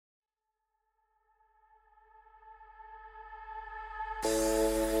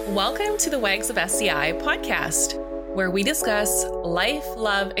Welcome to the WAGS of SCI podcast, where we discuss life,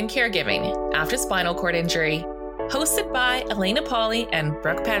 love, and caregiving after spinal cord injury. Hosted by Elena Pauly and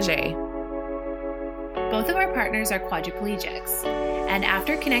Brooke Paget. Both of our partners are quadriplegics, and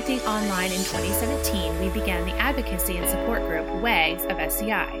after connecting online in 2017, we began the advocacy and support group WAGS of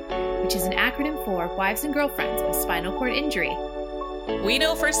SCI, which is an acronym for Wives and Girlfriends with Spinal Cord Injury. We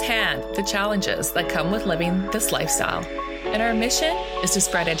know firsthand the challenges that come with living this lifestyle, and our mission is to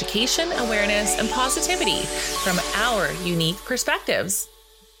spread education, awareness, and positivity from our unique perspectives.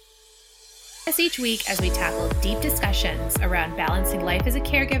 Each week as we tackle deep discussions around balancing life as a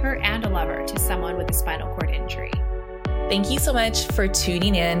caregiver and a lover to someone with a spinal cord injury. Thank you so much for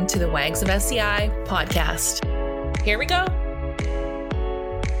tuning in to the WAGS of SCI podcast. Here we go.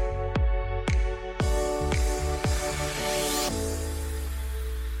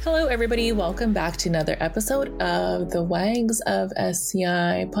 Hello, everybody. Welcome back to another episode of the WAGS of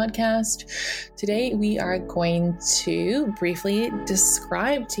SCI podcast. Today, we are going to briefly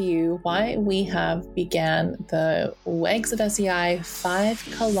describe to you why we have began the WAGS of SCI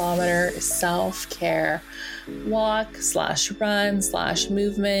 5-kilometer self-care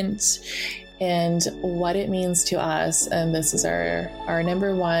walk/run/movement and what it means to us. And this is our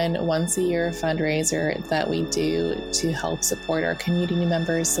number one once-a-year fundraiser that we do to help support our community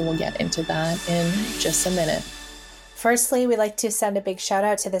members. So we'll get into that in just a minute. Firstly, we'd like to send a big shout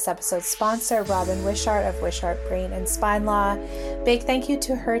out to this episode's sponsor, Robin Wishart of Wishart Brain and Spine Law. Big thank you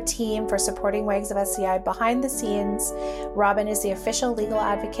to her team for supporting WAGS of SCI behind the scenes. Robin is the official legal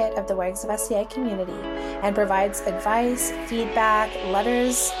advocate of the WAGS of SCI community and provides advice, feedback,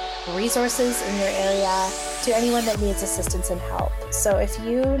 letters, resources in your area to anyone that needs assistance and help. So if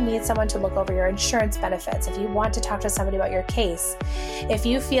you need someone to look over your insurance benefits, if you want to talk to somebody about your case, if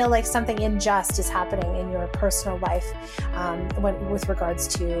you feel like something unjust is happening in your personal life with regards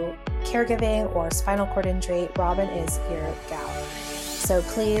to caregiving or spinal cord injury, Robin is your gal. So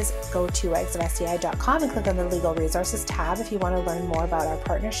please go to wagsofsci.com and click on the Legal Resources tab if you want to learn more about our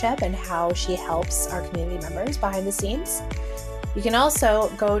partnership and how she helps our community members behind the scenes. You can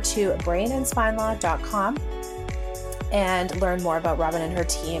also go to brainandspinelaw.com and learn more about Robin and her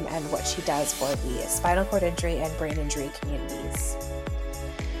team and what she does for the spinal cord injury and brain injury communities.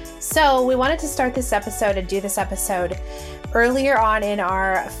 So we wanted to start this episode and do this episode earlier on in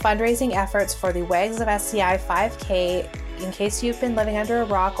our fundraising efforts for the WAGS of SCI 5K. In case you've been living under a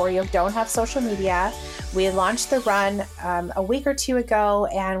rock or you don't have social media, we launched the run a week or two ago,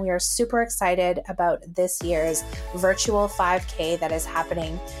 and we are super excited about this year's virtual 5K that is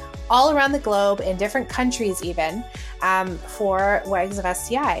happening all around the globe in different countries even for WAGS of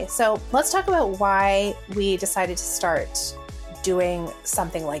SCI. So let's talk about why we decided to start doing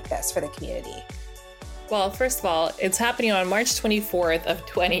something like this for the community. Well, first of all, it's happening on March 24th of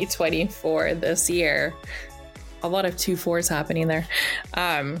 2024 this year. A lot of 2 4s happening there.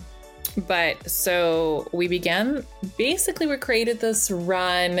 But so we created this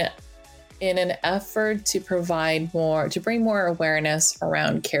run in an effort to bring more awareness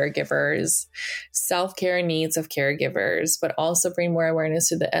around caregivers, self-care needs of caregivers, but also bring more awareness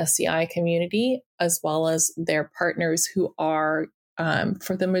to the SCI community, as well as their partners who are,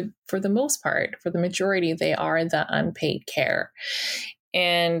 for the most part, for the majority, they are the unpaid care.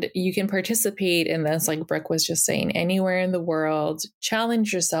 And you can participate in this, like Brooke was just saying, anywhere in the world.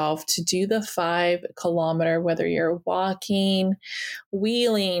 Challenge yourself to do the 5-kilometer, whether you're walking,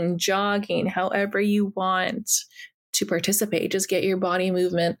 wheeling, jogging, however you want to participate. Just get your body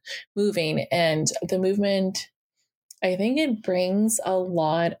moving. And the movement, I think it brings a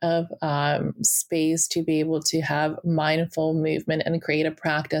lot of space to be able to have mindful movement and create a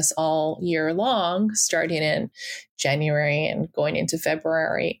practice all year long, starting in January and going into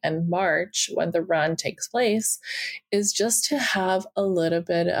February and March when the run takes place, is just to have a little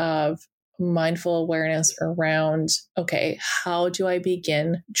bit of mindful awareness around, okay, how do I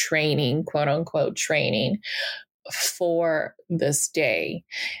begin training, quote unquote, training for this day?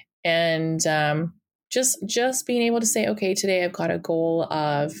 And just being able to say, okay, today I've got a goal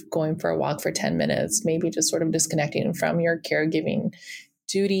of going for a walk for 10 minutes, maybe just sort of disconnecting from your caregiving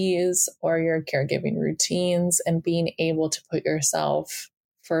duties or your caregiving routines and being able to put yourself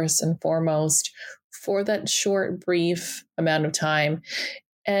first and foremost for that short, brief amount of time.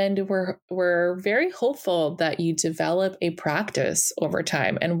 And we're very hopeful that you develop a practice over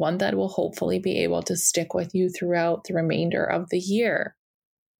time, and one that will hopefully be able to stick with you throughout the remainder of the year.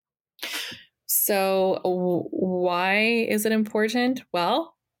 So why is it important?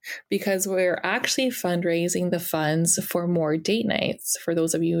 Well, because we're actually fundraising the funds for more date nights. For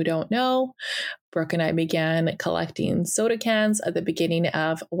those of you who don't know, Brooke and I began collecting soda cans at the beginning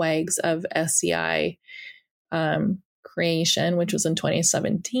of WAGS of SCI creation, which was in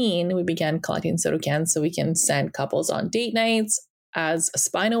 2017. We began collecting soda cans so we can send couples on date nights, as a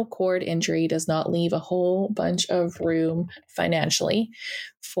spinal cord injury does not leave a whole bunch of room financially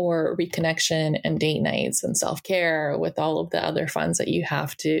for reconnection and date nights and self-care with all of the other funds that you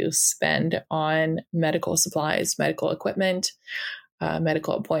have to spend on medical supplies, medical equipment,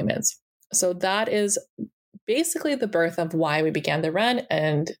 medical appointments. So that is basically the birth of why we began the run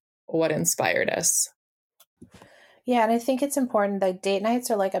and what inspired us. Yeah, and I think it's important that date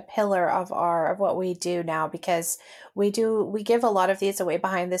nights are like a pillar of what we do now, because we give a lot of these away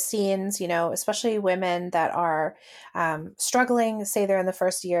behind the scenes, especially women that are struggling, say they're in the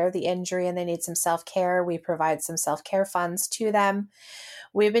first year of the injury and they need some self-care. We provide some self-care funds to them.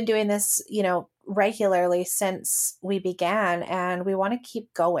 We've been doing this, regularly since we began, and we want to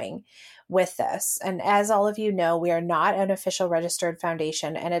keep going with this. And as all of you know, we are not an official registered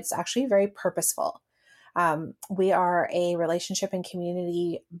foundation, and it's actually very purposeful. We are a relationship and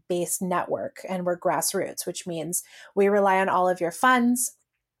community-based network, and we're grassroots, which means we rely on all of your funds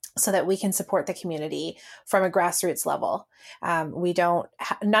so that we can support the community from a grassroots level.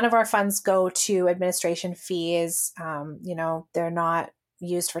 None of our funds go to administration fees. They're not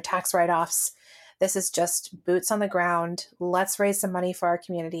used for tax write-offs. This is just boots on the ground. Let's raise some money for our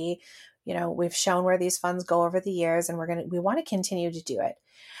community. We've shown where these funds go over the years, and we want to continue to do it.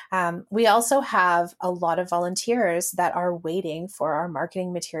 We also have a lot of volunteers that are waiting for our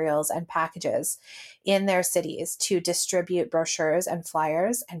marketing materials and packages in their cities to distribute brochures and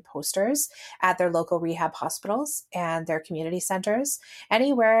flyers and posters at their local rehab hospitals and their community centers,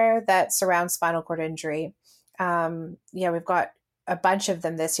 anywhere that surrounds spinal cord injury. We've got a bunch of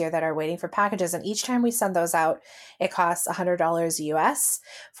them this year that are waiting for packages. And each time we send those out, it costs $100 US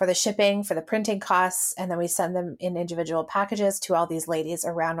for the shipping, for the printing costs. And then we send them in individual packages to all these ladies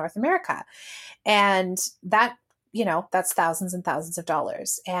around North America. And that, that's thousands and thousands of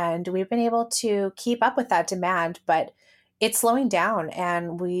dollars. And we've been able to keep up with that demand, but it's slowing down.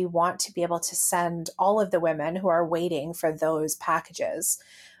 And we want to be able to send all of the women who are waiting for those packages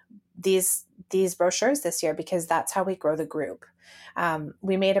these brochures this year, because that's how we grow the group.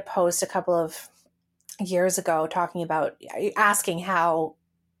 We made a post a couple of years ago asking how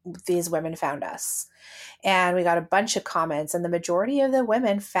these women found us. And we got a bunch of comments, and the majority of the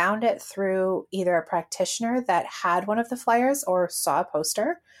women found it through either a practitioner that had one of the flyers or saw a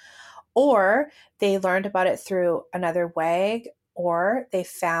poster, or they learned about it through another WAG, or they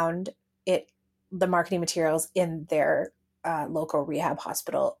found the marketing materials in their local rehab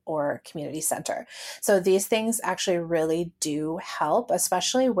hospital or community center. So these things actually really do help,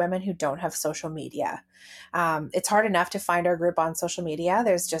 especially women who don't have social media. It's hard enough to find our group on social media.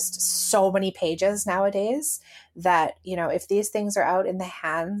 There's just so many pages nowadays that, if these things are out in the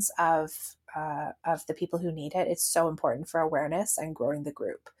hands of the people who need it, it's so important for awareness and growing the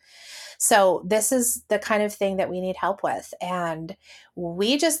group. So this is the kind of thing that we need help with. And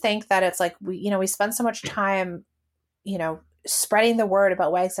we just think that it's like, we spend so much time spreading the word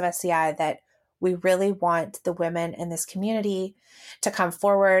about WAGS of SCI that we really want the women in this community to come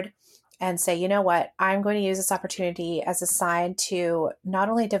forward and say, you know what, I'm going to use this opportunity as a sign to not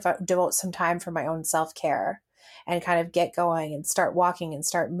only devote some time for my own self-care and kind of get going and start walking and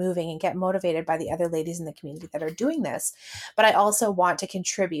start moving and get motivated by the other ladies in the community that are doing this, but I also want to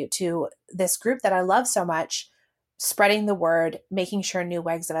contribute to this group that I love so much, spreading the word, making sure new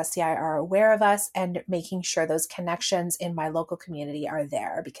WAGs of SCI are aware of us, and making sure those connections in my local community are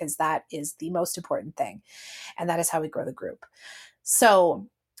there, because that is the most important thing. And that is how we grow the group. So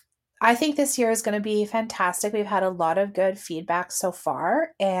I think this year is going to be fantastic. We've had a lot of good feedback so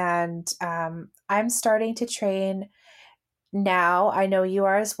far, and I'm starting to train now. I know you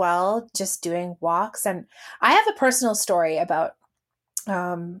are as well, just doing walks. And I have a personal story about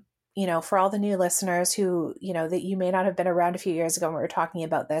for all the new listeners who, that you may not have been around a few years ago when we were talking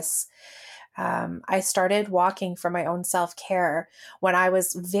about this. I started walking for my own self-care when I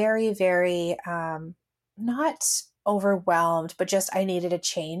was very, very, not overwhelmed, but just I needed a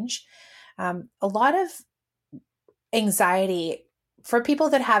change. A lot of anxiety, for people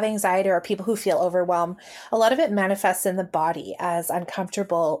that have anxiety or people who feel overwhelmed, a lot of it manifests in the body as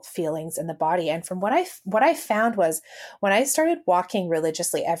uncomfortable feelings in the body. And from what I found was when I started walking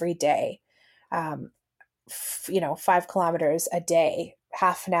religiously every day, 5 kilometers a day,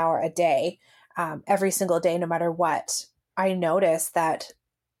 half an hour a day, every single day, no matter what, I noticed that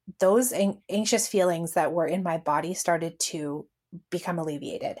those anxious feelings that were in my body started to become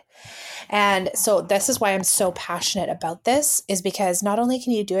alleviated. And so this is why I'm so passionate about this, is because not only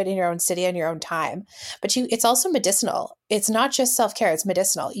can you do it in your own city on your own time, but it's also medicinal. It's not just self-care, it's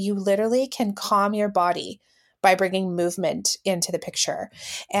medicinal. You literally can calm your body by bringing movement into the picture.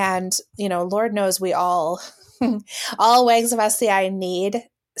 And, Lord knows we all WAGs of SCI need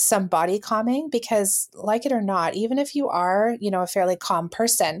some body calming, because like it or not, even if you are, a fairly calm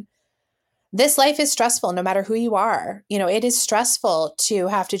person, this life is stressful no matter who you are. It is stressful to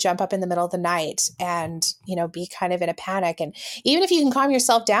have to jump up in the middle of the night and, be kind of in a panic. And even if you can calm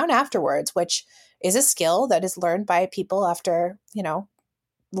yourself down afterwards, which is a skill that is learned by people after,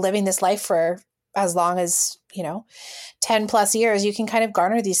 living this life for as long as, 10 plus years, you can kind of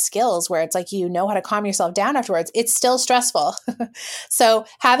garner these skills where it's like, how to calm yourself down afterwards. It's still stressful. So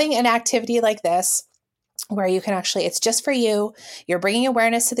having an activity like this, where you can actually, it's just for you, you're bringing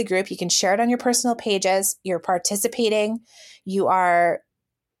awareness to the group, you can share it on your personal pages, you're participating, you are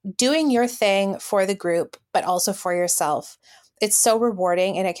doing your thing for the group, but also for yourself. It's so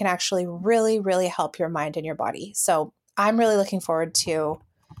rewarding, and it can actually really, really help your mind and your body. So I'm really looking forward to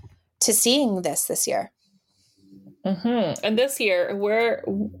seeing this year. Mm-hmm. And this year,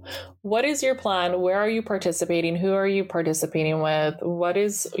 what is your plan? Where are you participating? Who are you participating with? What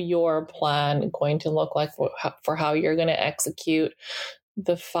is your plan going to look like for how you're going to execute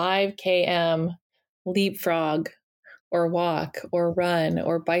the 5 km leapfrog or walk or run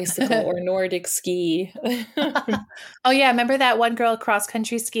or bicycle or Nordic ski? Oh yeah. Remember that one girl cross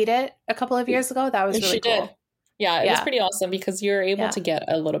country skied it a couple of years ago? That was really cool. Did. Yeah, it was pretty awesome, because you're able to get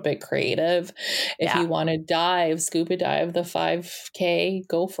a little bit creative. If you want to scuba dive the 5K,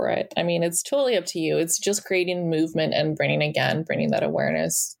 go for it. I mean, it's totally up to you. It's just creating movement and bringing that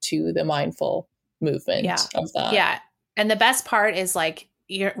awareness to the mindful movement of that. Yeah. And the best part is like,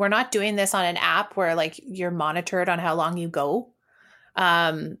 we're not doing this on an app where like you're monitored on how long you go.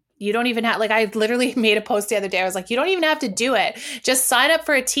 You don't even have, like, I literally made a post the other day. I was like, you don't even have to do it. Just sign up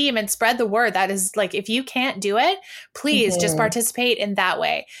for a team and spread the word. That is like, if you can't do it, please just participate in that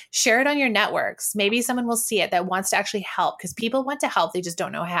way. Share it on your networks. Maybe someone will see it that wants to actually help, because people want to help. They just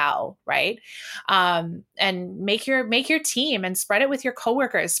don't know how. Right. And make your team and spread it with your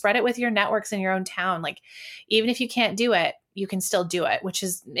coworkers, spread it with your networks in your own town. Like, even if you can't do it, you can still do it,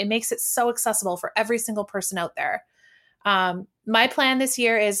 it makes it so accessible for every single person out there. My plan this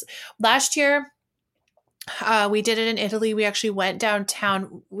year is, last year, we did it in Italy. We actually went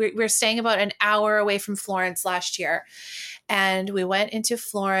downtown. We're staying about an hour away from Florence last year. And we went into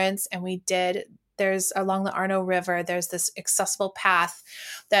Florence, and there's along the Arno River, there's this accessible path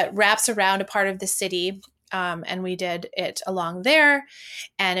that wraps around a part of the city. And we did it along there,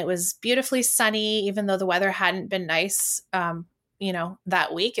 and it was beautifully sunny, even though the weather hadn't been nice.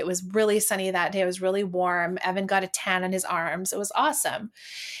 That week. It was really sunny that day. It was really warm. Evan got a tan on his arms. It was awesome.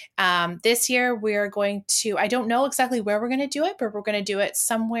 This year we're going to, I don't know exactly where we're going to do it, but we're going to do it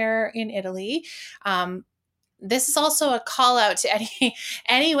somewhere in Italy. This is also a call out to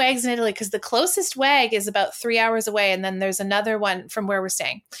any WAGs in Italy, because the closest WAG is about 3 hours away. And then there's another one from where we're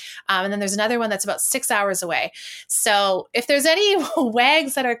staying. And then there's another one that's about 6 hours away. So if there's any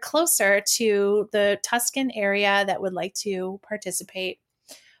WAGs that are closer to the Tuscan area that would like to participate,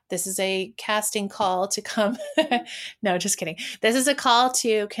 this is a casting call to come. No, just kidding. This is a call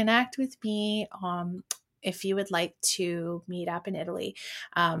to connect with me if you would like to meet up in Italy.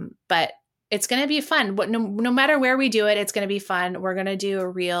 But it's going to be fun. No matter where we do it, it's going to be fun. We're going to do a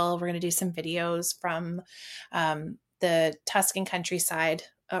reel. We're going to do some videos from the Tuscan countryside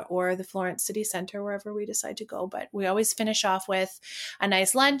or the Florence city center, wherever we decide to go. But we always finish off with a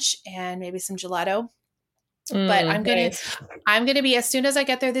nice lunch and maybe some gelato. But I'm going to be, as soon as I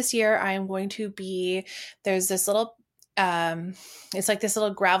get there this year, I am going to be, there's this little, it's like this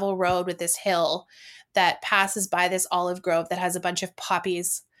little gravel road with this hill that passes by this olive grove that has a bunch of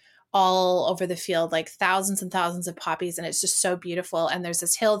poppies all over the field, like thousands and thousands of poppies. And it's just so beautiful. And there's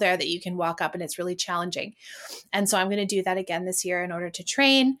this hill there that you can walk up, and it's really challenging. And so I'm going to do that again this year in order to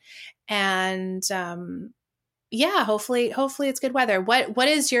train. And hopefully it's good weather. What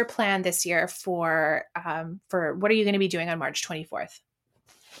is your plan this year for what are you going to be doing on March 24th?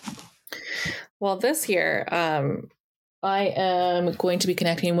 Well, this year, I am going to be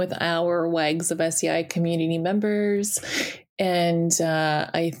connecting with our WAGs of SCI community members. And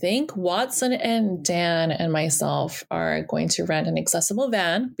I think Watson and Dan and myself are going to rent an accessible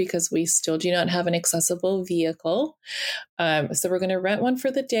van, because we still do not have an accessible vehicle. So we're going to rent one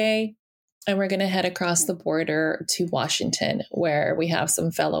for the day. And we're going to head across the border to Washington, where we have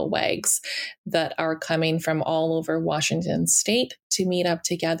some fellow WAGs that are coming from all over Washington state to meet up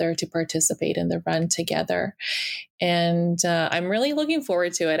together to participate in the run together. And I'm really looking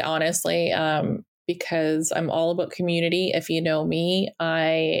forward to it, honestly, because I'm all about community. If you know me,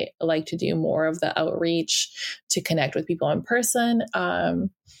 I like to do more of the outreach to connect with people in person.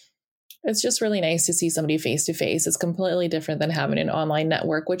 It's just really nice to see somebody face to face. It's completely different than having an online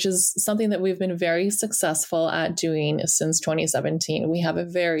network, which is something that we've been very successful at doing since 2017. We have a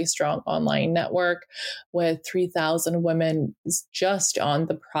very strong online network with 3,000 women just on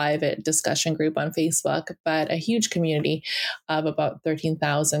the private discussion group on Facebook, but a huge community of about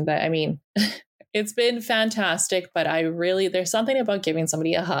 13,000. I mean, it's been fantastic, but there's something about giving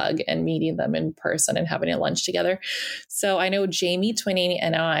somebody a hug and meeting them in person and having a lunch together. So I know Jamie Twining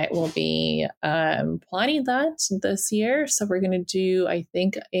and I will be planning that this year. So we're going to do, I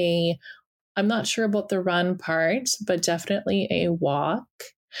think, I'm not sure about the run part, but definitely a walk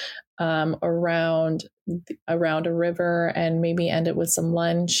around a river and maybe end it with some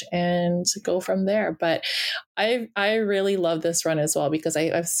lunch and go from there. But I really love this run as well, because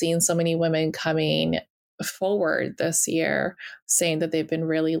I've seen so many women coming forward this year saying that they've been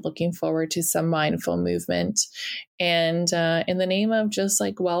really looking forward to some mindful movement and in the name of just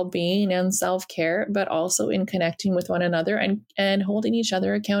like well-being and self-care, but also in connecting with one another and holding each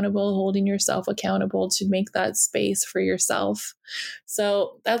other accountable, holding yourself accountable to make that space for yourself.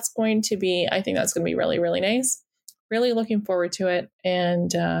 So I think that's going to be really, really nice. Really looking forward to it.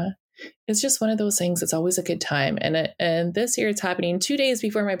 And it's just one of those things. It's always a good time. And this year it's happening 2 days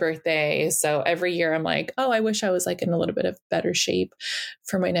before my birthday. So every year I'm like, oh, I wish I was like in a little bit of better shape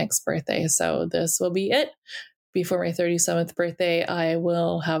for my next birthday. So this will be it. Before my 37th birthday, I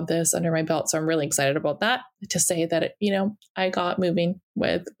will have this under my belt. So I'm really excited about that, to say that, I got moving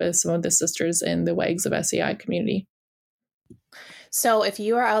with some of the sisters in the WAGS of SCI community. So if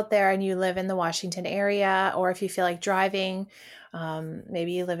you are out there and you live in the Washington area, or if you feel like driving,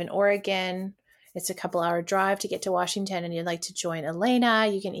 maybe you live in Oregon, it's a couple-hour drive to get to Washington, and you'd like to join Elena,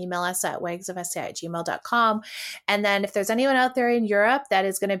 you can email us at wagsofsci@gmail.com. And then if there's anyone out there in Europe that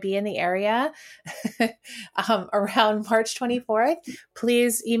is going to be in the area around March 24th,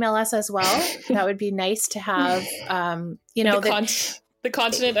 please email us as well. That would be nice to have, the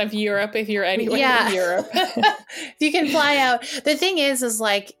continent of Europe, if you're anywhere in Europe. If you can fly out. The thing is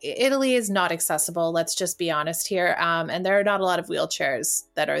like Italy is not accessible. Let's just be honest here. And there are not a lot of wheelchairs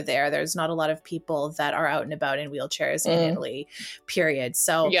that are there. There's not a lot of people that are out and about in wheelchairs in Italy, period.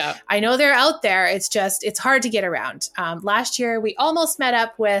 So I know they're out there. It's hard to get around. Last year, we almost met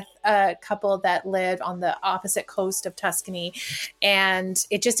up with a couple that lived on the opposite coast of Tuscany, and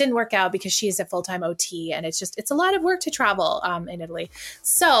it just didn't work out because she's a full-time OT, and it's a lot of work to travel in Italy.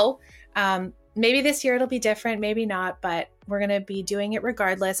 So maybe this year it'll be different, maybe not, but we're going to be doing it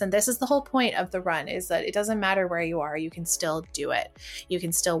regardless. And this is the whole point of the run, is that it doesn't matter where you are. You can still do it. You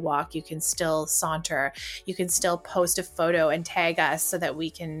can still walk. You can still saunter. You can still post a photo and tag us so that we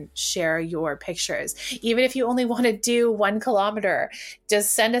can share your pictures. Even if you only want to do 1 kilometer,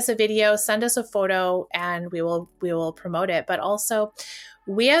 just send us a video, send us a photo, and we will promote it. But also,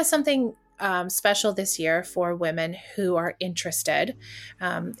 we have something special this year for women who are interested.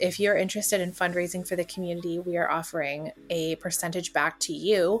 If you're interested in fundraising for the community, we are offering a percentage back to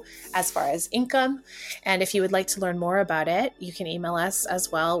you as far as income. And if you would like to learn more about it, you can email us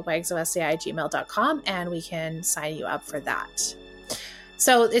as well, wagsofsci@gmail.com, and we can sign you up for that.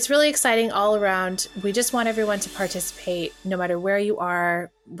 So it's really exciting all around. We just want everyone to participate no matter where you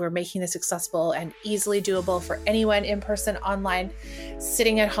are. We're making this accessible and easily doable for anyone, in person, online,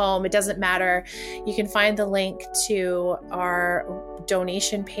 sitting at home. It doesn't matter. You can find the link to our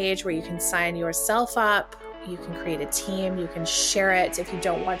donation page where you can sign yourself up. You can create a team. You can share it. If you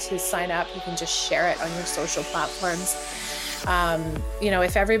don't want to sign up, you can just share it on your social platforms.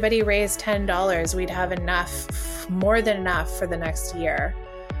 If everybody raised $10, we'd have enough, more than enough for the next year.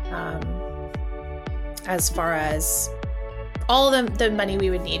 As far as all the money we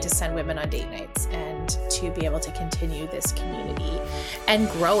would need to send women on date nights and to be able to continue this community and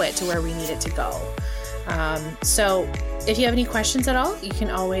grow it to where we need it to go. So if you have any questions at all, you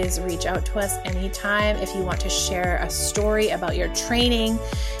can always reach out to us anytime. If you want to share a story about your training,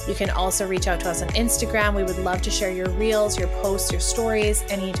 you can also reach out to us on Instagram. We would love to share your reels, your posts, your stories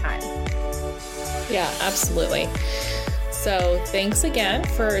anytime. Yeah, absolutely. So thanks again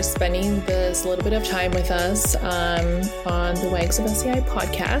for spending this little bit of time with us on the WAGS of SCI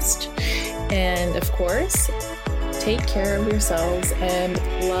podcast. And of course, take care of yourselves and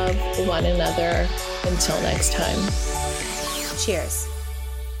love one another. Until next time. Cheers.